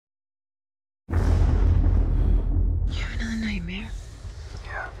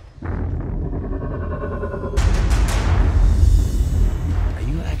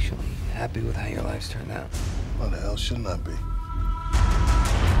eyes turned out? Why the hell shouldn't I be?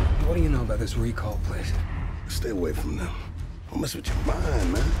 What do you know about this Rekall place? Stay away from them. Don't mess with your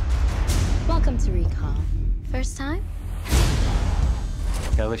mind, man. Welcome to Rekall. First time?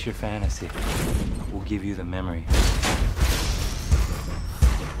 Tell us your fantasy. We'll give you the memory.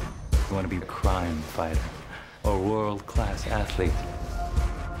 You want to be a crime fighter, or world-class athlete,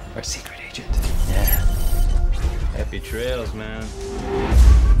 or secret agent? Yeah. Happy trails, man.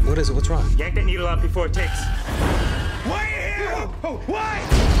 What is it? What's wrong? Yank that needle out before it takes. Why are you here? Oh, why?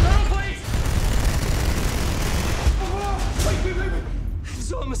 No, please! Wait.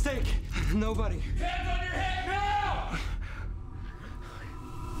 It's all a mistake. Nobody. Hands on your head now!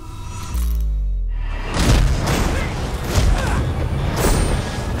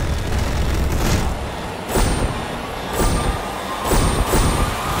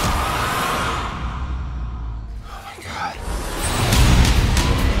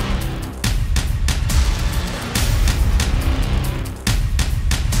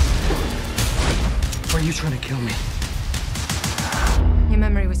 Are you trying to kill me? Your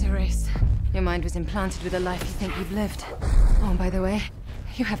memory was erased. Your mind was implanted with a life you think you've lived. Oh, and by the way,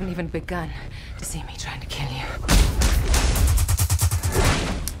 you haven't even begun to see me trying to kill you.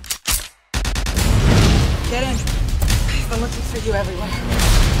 Get in. I've been looking for you everywhere.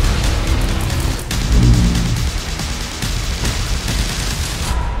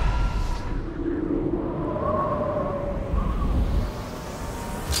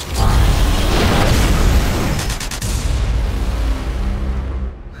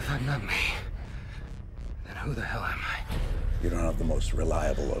 Who the hell am I? You don't have the most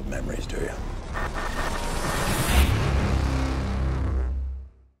reliable of memories, do